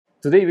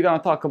Today we're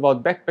gonna talk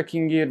about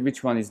backpacking gear,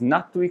 which one is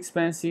not too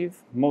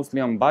expensive,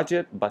 mostly on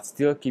budget, but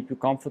still keep you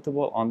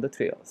comfortable on the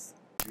trails.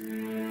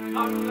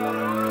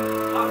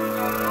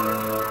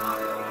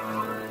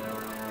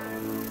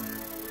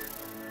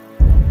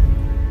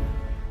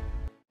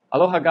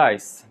 Aloha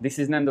guys, this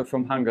is Nando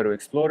from Hungaro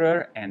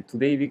Explorer, and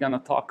today we're gonna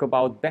talk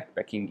about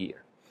backpacking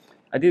gear.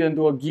 I didn't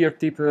do a gear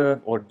tip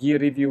or gear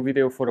review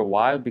video for a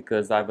while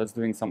because I was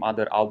doing some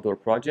other outdoor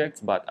projects,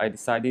 but I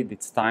decided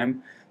it's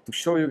time to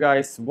show you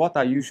guys what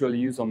I usually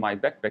use on my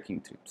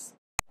backpacking trips.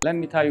 Let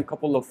me tell you a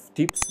couple of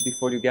tips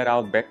before you get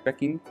out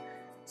backpacking.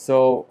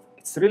 So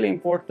it's really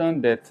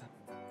important that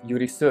you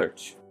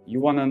research.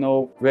 You want to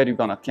know where you're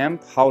gonna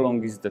camp, how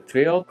long is the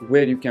trail,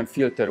 where you can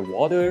filter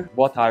water,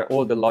 what are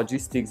all the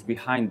logistics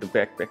behind the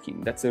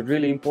backpacking. That's a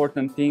really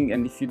important thing,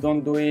 and if you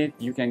don't do it,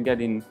 you can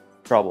get in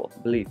trouble,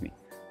 believe me.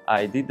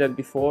 I did that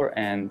before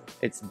and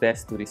it's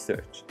best to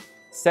research.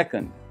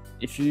 Second,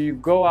 if you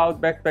go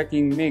out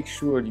backpacking, make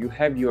sure you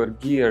have your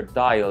gear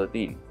dialed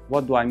in.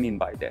 What do I mean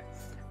by that?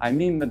 I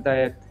mean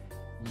that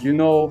you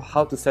know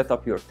how to set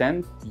up your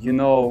tent, you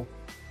know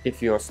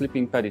if your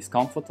sleeping pad is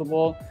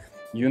comfortable,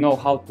 you know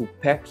how to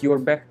pack your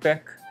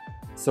backpack.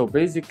 So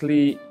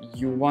basically,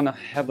 you want to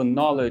have a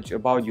knowledge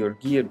about your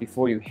gear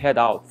before you head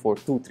out for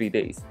 2-3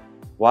 days.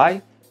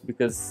 Why?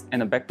 Because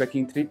in a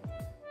backpacking trip,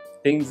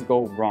 things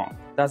go wrong.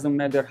 Doesn't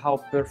matter how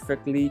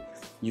perfectly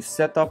you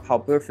set up, how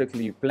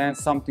perfectly you plan,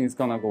 something's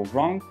gonna go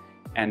wrong,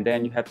 and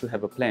then you have to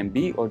have a plan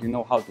B, or you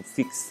know how to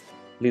fix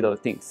little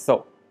things.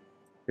 So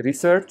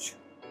research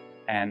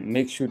and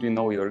make sure you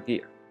know your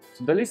gear.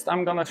 So the list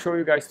I'm gonna show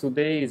you guys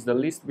today is the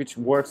list which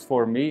works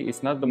for me.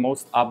 It's not the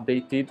most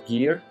updated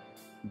gear,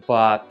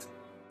 but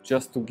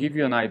just to give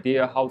you an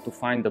idea how to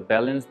find the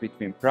balance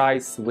between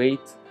price,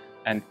 weight,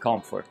 and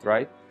comfort,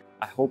 right?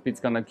 I hope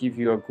it's gonna give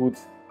you a good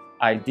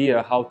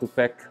idea how to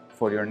pack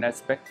for your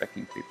next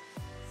backpacking trip.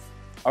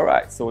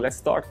 Alright, so let's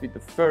start with the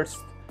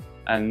first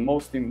and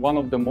one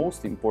of the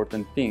most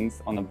important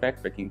things on a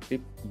backpacking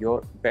trip,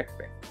 your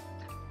backpack.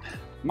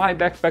 My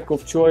backpack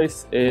of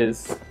choice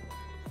is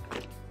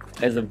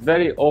a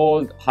very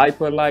old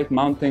Hyperlight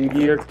mountain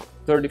gear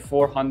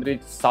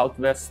 3400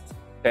 Southwest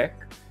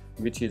pack,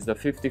 which is a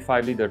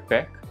 55-liter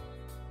pack.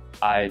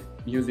 I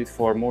use it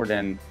for more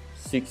than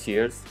 6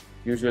 years.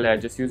 Usually I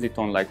just use it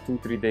on like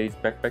 2-3 days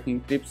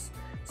backpacking trips,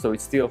 so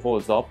it still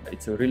holds up.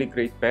 It's a really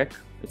great pack.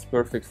 It's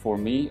perfect for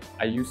me.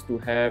 I used to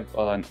have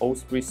an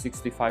Osprey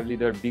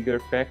 65-liter bigger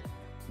pack,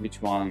 which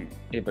one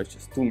it was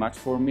just too much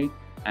for me,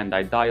 and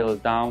I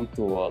dialed down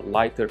to a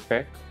lighter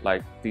pack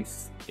like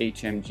this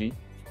HMG,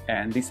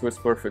 and this was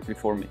perfectly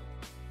for me.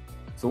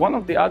 So one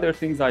of the other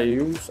things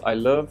I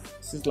love,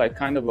 this is like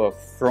kind of a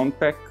front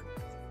pack.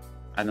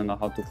 I don't know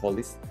how to call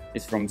this.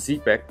 It's from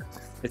Zpacks.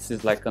 This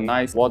is like a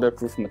nice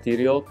waterproof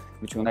material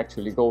which will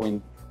actually go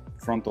in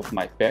front of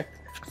my pack,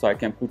 so I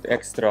can put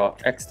extra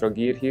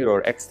gear here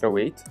or extra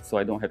weight, so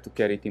I don't have to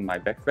carry it in my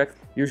backpack.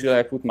 Usually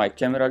I put my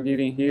camera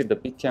gear in here, the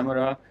big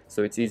camera,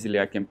 so it's easily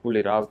I can pull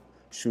it out,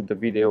 shoot the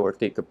video or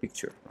take a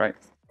picture, right?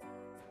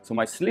 So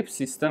my sleep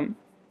system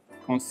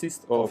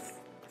consists of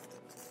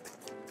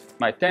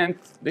my tent.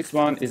 This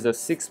one is a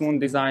 6 Moon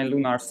Design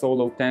Lunar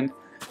solo tent,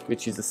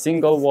 which is a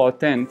single wall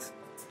tent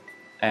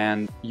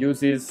and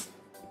uses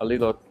a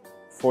little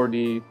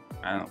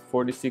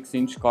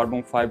 46-inch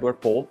carbon fiber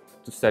pole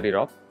to set it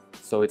up.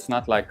 So it's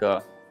not like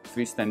a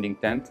freestanding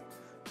tent.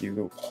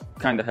 You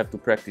kind of have to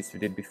practice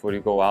with it before you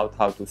go out,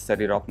 how to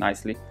set it up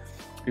nicely.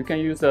 You can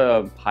use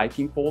a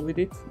hiking pole with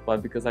it,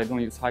 but because I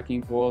don't use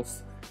hiking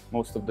poles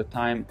most of the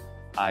time,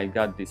 I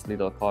got this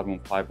little carbon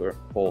fiber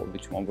pole,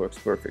 which one works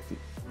perfectly.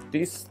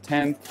 This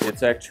tent,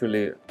 it's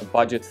actually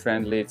budget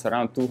friendly. It's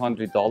around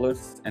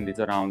 $200 and it's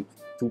around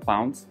 2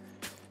 pounds.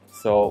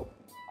 So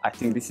I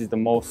think this is the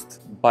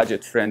most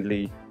budget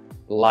friendly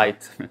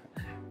light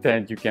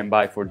tent you can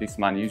buy for this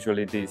money.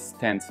 Usually these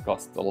tents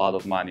cost a lot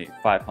of money,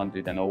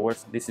 500 and over.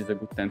 This is a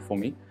good tent for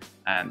me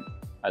and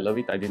I love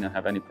it. I didn't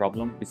have any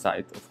problem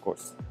besides, of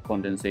course,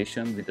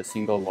 condensation. With the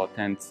single wall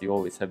tents you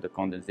always have the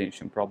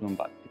condensation problem,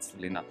 but it's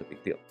really not a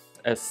big deal.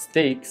 As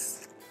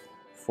stakes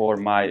for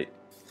my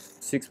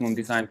 6 Moon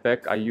Design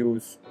pack, I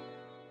use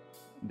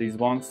these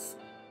ones.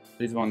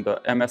 This one, the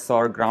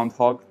MSR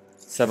Groundhog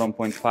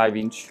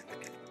 7.5-inch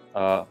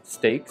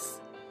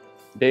stakes.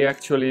 They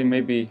actually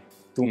maybe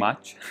too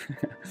much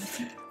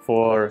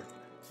for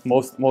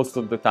most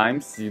of the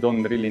times. You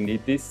don't really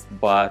need this,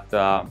 but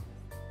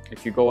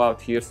if you go out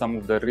here some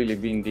of the really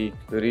windy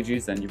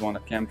ridges and you want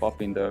to camp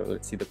up in the,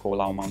 let's see, the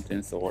Kolau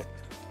Mountains or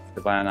the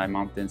Bayanai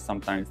Mountains,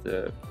 sometimes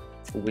the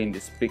wind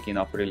is picking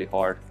up really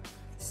hard,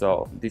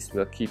 so this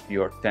will keep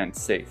your tent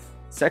safe.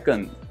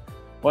 Second,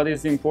 what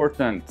is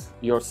important?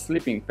 Your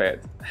sleeping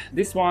pad.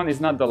 This one is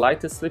not the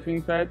lightest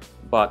sleeping pad,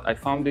 but I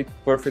found it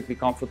perfectly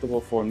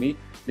comfortable for me.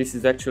 This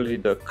is actually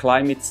the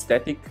Climate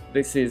Static.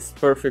 This is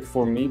perfect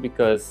for me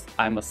because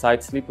I'm a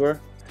side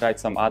sleeper. Tried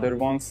some other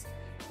ones,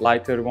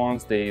 lighter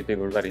ones, they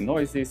were very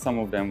noisy. Some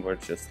of them were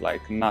just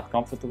like not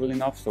comfortable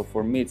enough. So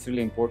for me, it's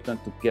really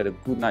important to get a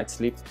good night's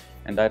sleep,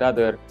 and I'd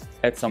rather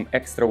add some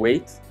extra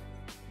weight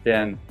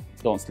than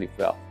don't sleep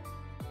well.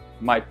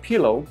 my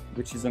pillow,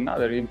 which is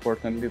another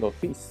important little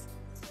piece.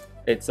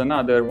 It's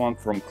another one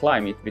from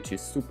Climate, which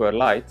is super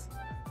light,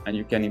 and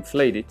you can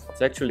inflate it.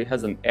 It actually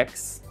has an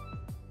X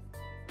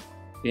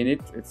in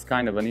it. It's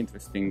kind of an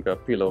interesting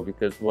pillow,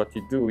 because what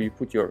you do, you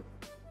put your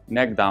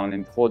neck down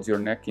and it holds your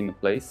neck in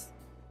place.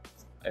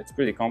 It's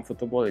pretty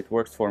comfortable. It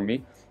works for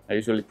me. I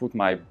usually put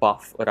my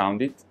buff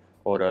around it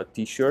or a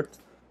t-shirt,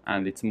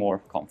 and it's more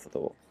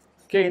comfortable.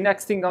 Okay,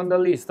 next thing on the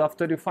list,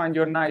 after you find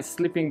your nice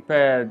sleeping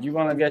pad, you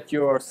wanna get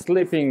your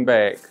sleeping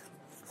bag.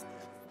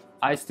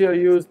 I still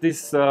use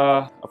this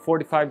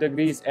 45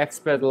 degrees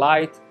X-Pad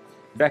Light.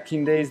 Back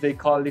in days they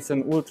call this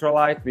an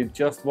ultralight with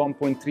just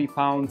 1.3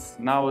 pounds.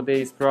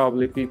 Nowadays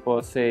probably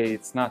people say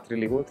it's not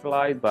really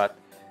ultralight, but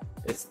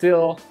it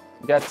still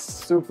gets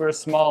super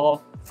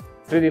small,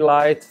 pretty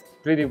light,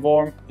 pretty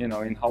warm. You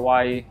know, in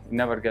Hawaii it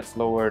never gets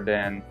lower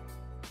than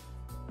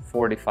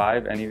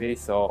 45 anyway,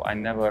 so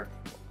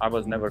I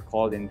was never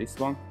called in this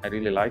one. I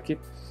really like it.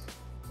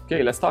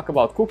 Okay, let's talk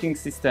about cooking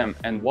system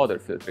and water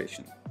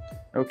filtration.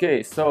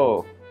 Okay,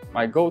 so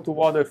my go-to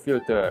water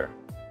filter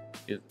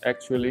is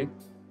actually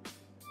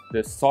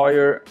the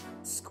Sawyer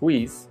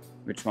Squeeze,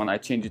 which one I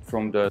changed it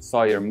from the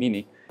Sawyer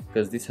Mini,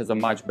 because this has a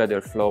much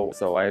better flow,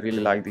 so I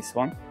really like this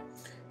one.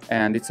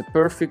 And it's a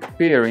perfect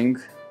pairing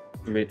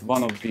with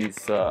one of these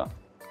 1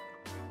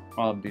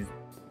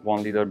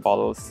 liter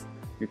bottles.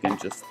 You can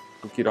just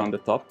hook it on the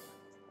top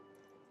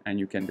and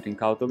you can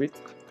drink out of it.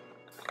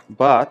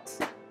 But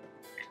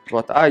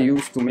what I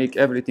use to make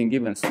everything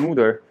even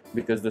smoother,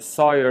 because the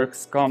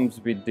Sawyer's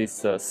comes with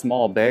this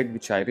small bag,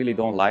 which I really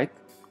don't like,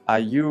 I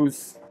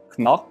use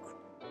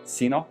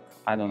Sinok,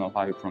 I don't know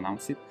how you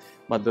pronounce it,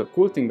 but the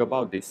cool thing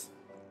about this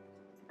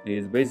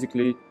is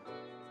basically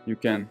you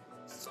can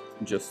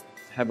just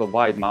have a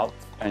wide mouth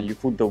and you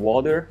put the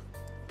water,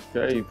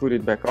 okay, you put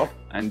it back up,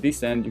 and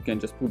this end you can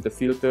just put the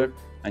filter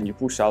and you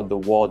push out the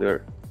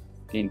water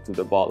into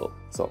the bottle,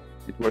 so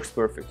it works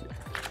perfectly.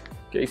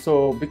 Okay,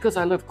 so because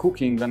I love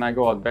cooking, when I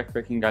go out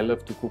backpacking, I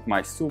love to cook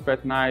my soup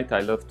at night. I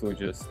love to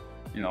just,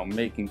 you know,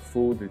 making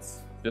food. It's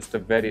just a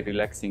very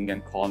relaxing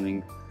and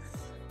calming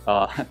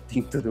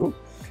thing to do.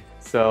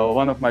 So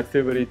one of my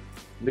favorite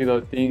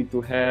little thing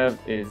to have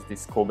is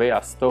this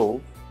Covea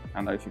stove. I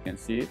don't know if you can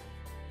see it.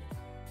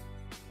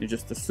 It's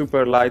just a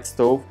super light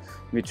stove,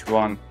 which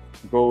one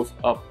goes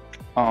up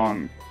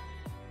on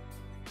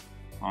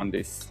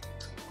this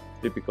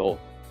typical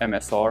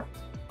MSR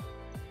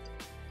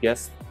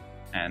gas,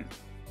 and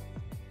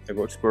it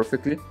works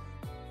perfectly.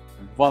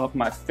 One of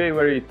my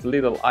favorite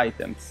little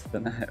items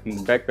in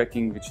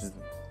backpacking, which is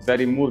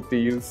very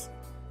multi-use,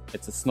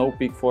 it's a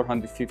Snowpeak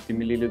 450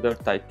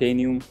 milliliter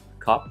titanium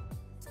cup,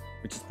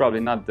 which is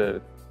probably not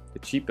the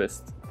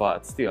cheapest,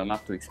 but still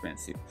not too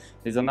expensive.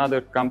 There's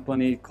another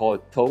company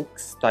called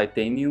Zpacks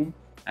Titanium,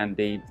 and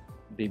they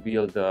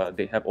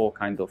have all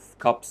kinds of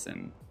cups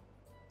and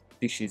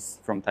dishes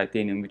from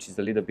titanium, which is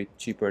a little bit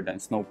cheaper than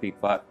Snowpeak,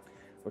 but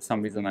for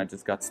some reason I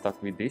just got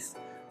stuck with this.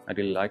 I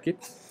really like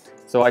it.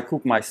 So I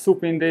cook my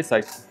soup in this,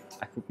 I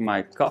cook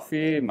my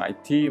coffee, my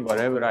tea,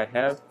 whatever I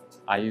have,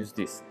 I use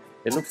this.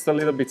 It looks a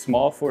little bit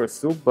small for a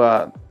soup,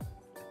 but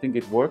I think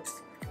it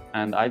works.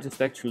 And I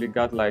just actually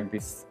got like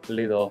this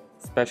little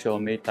special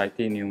made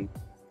titanium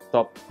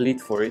top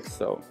lid for it,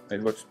 so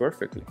it works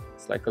perfectly.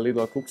 It's like a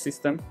little cook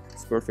system,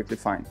 it's perfectly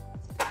fine.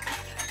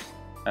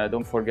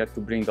 Don't forget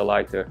to bring a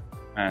lighter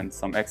and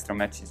some extra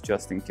matches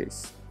just in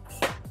case.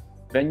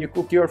 When you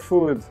cook your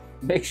food,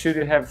 make sure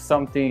you have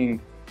something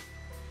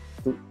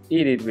to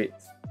eat it with.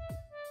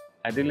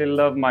 I really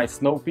love my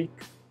Snowpeak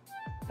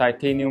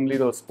titanium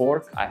little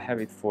spork. I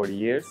have it for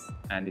years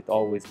and it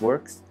always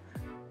works.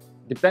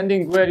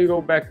 Depending where you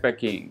go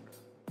backpacking,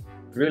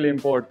 really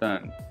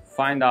important,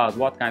 find out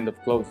what kind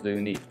of clothes do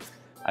you need.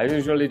 I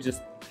usually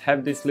just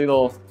have this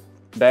little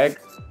bag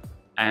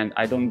and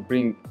I don't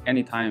bring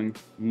anytime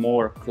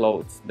more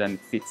clothes than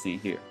fits in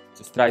here.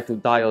 Just try to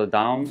dial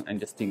down and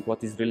just think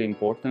what is really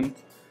important.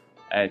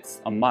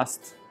 It's a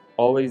must.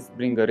 Always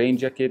bring a rain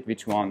jacket,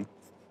 which one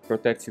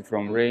protects you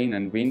from rain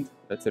and wind.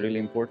 That's a really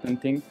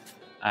important thing.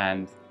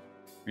 And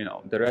you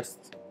know, the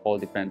rest all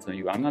depends on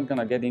you. I'm not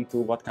gonna get into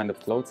what kind of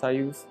clothes I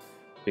use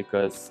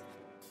because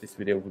this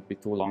video would be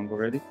too long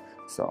already.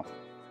 So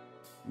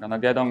I'm gonna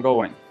get on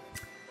going.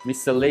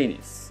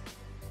 Miscellaneous.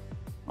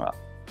 Well,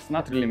 it's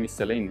not really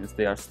miscellaneous.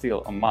 They are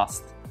still a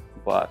must,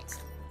 but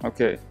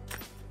okay.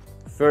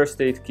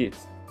 First aid kit.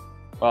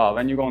 Well,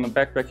 when you go on a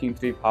backpacking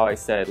trip, how I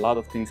said, a lot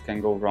of things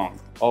can go wrong.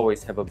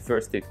 Always have a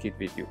first aid kit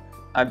with you.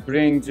 I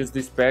bring just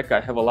this pack.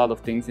 I have a lot of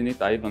things in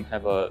it. I even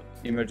have an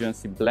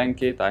emergency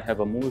blanket. I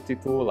have a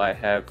multi-tool. I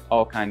have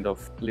all kind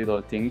of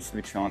little things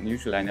which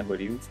usually I never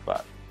use,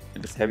 but I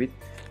just have it.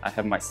 I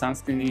have my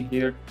sunscreen in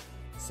here,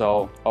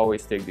 so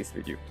always take this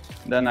with you.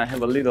 Then I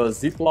have a little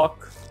Ziploc,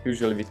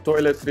 usually with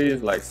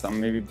toiletries, like some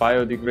maybe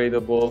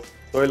biodegradable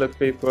toilet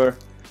paper.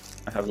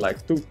 I have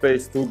like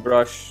toothpaste,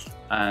 toothbrush,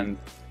 and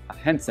a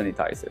hand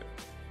sanitizer.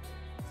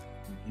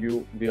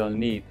 You will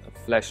need a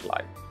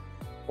flashlight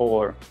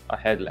or a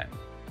headlamp.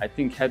 I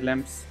think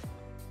headlamps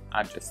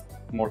are just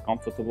more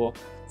comfortable.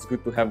 It's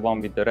good to have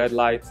one with the red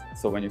light,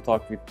 so when you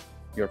talk with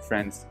your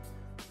friends,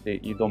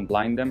 you don't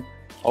blind them.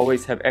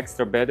 Always have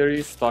extra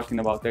batteries. Talking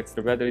about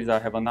extra batteries, I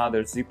have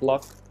another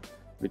Ziploc,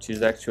 which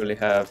is actually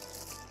have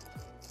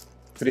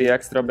 3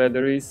 extra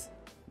batteries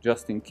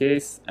just in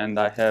case, and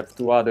I have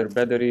 2 other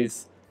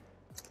batteries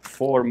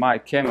for my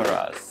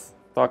cameras.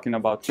 Talking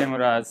about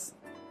cameras,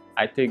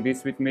 I take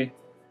this with me,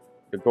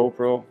 the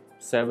GoPro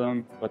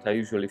 7, what I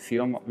usually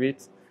film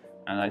with,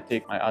 and I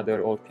take my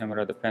other old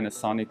camera, the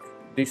Panasonic.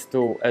 This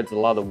too adds a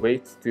lot of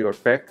weight to your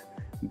pack,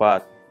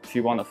 but if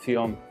you want to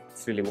film,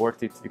 it's really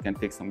worth it. You can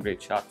take some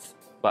great shots,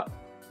 but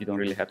you don't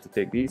really have to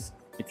take these.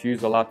 If you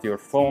use a lot your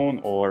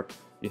phone, or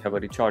you have a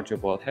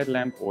rechargeable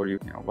headlamp, or you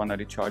want to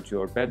recharge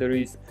your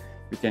batteries,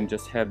 you can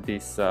just have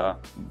this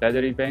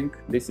battery bank.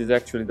 This is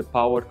actually the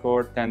power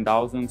cord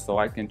 10,000, so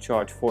I can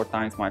charge 4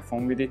 times my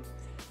phone with it,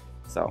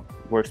 so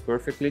it works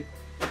perfectly.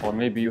 Or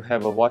maybe you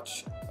have a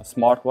watch, a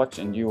smartwatch,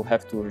 and you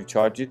have to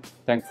recharge it.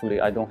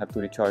 Thankfully, I don't have to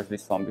recharge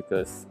this one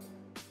because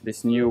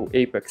this new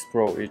Apex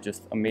Pro is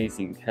just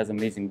amazing, has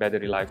amazing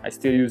battery life. I'm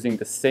still using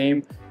the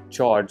same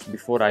charge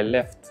before I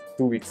left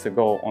 2 weeks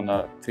ago on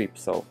a trip,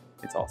 so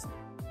it's awesome.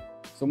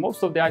 So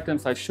most of the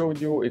items I showed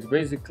you is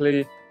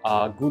basically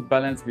a good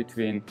balance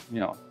between,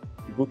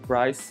 good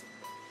price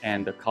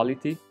and the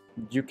quality.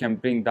 You can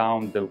bring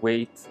down the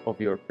weight of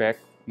your pack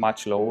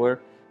much lower.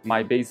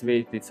 My base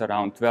weight is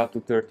around 12 to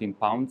 13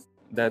 pounds.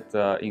 That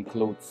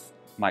includes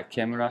my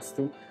cameras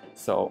too.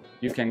 So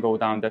you can go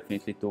down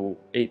definitely to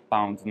 8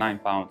 pounds, 9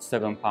 pounds,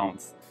 7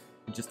 pounds.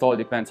 It just all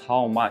depends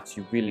how much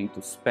you're willing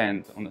to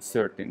spend on a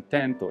certain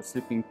tent or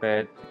sleeping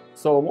pad.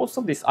 So most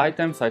of these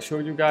items I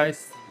showed you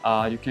guys,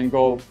 you can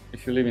go,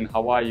 if you live in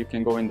Hawaii, you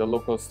can go in the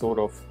local store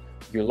of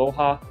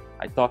Aloha.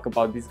 I talked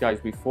about these guys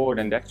before,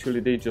 and actually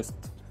they just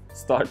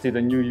started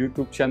a new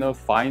YouTube channel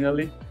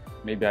finally.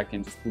 Maybe I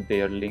can just put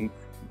their link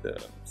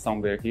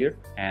somewhere here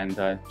and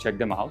check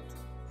them out.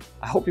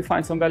 I hope you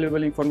find some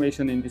valuable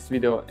information in this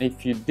video.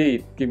 If you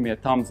did, give me a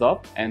thumbs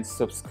up and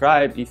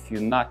subscribe if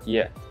you're not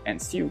yet.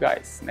 And see you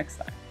guys next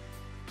time.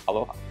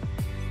 Aloha.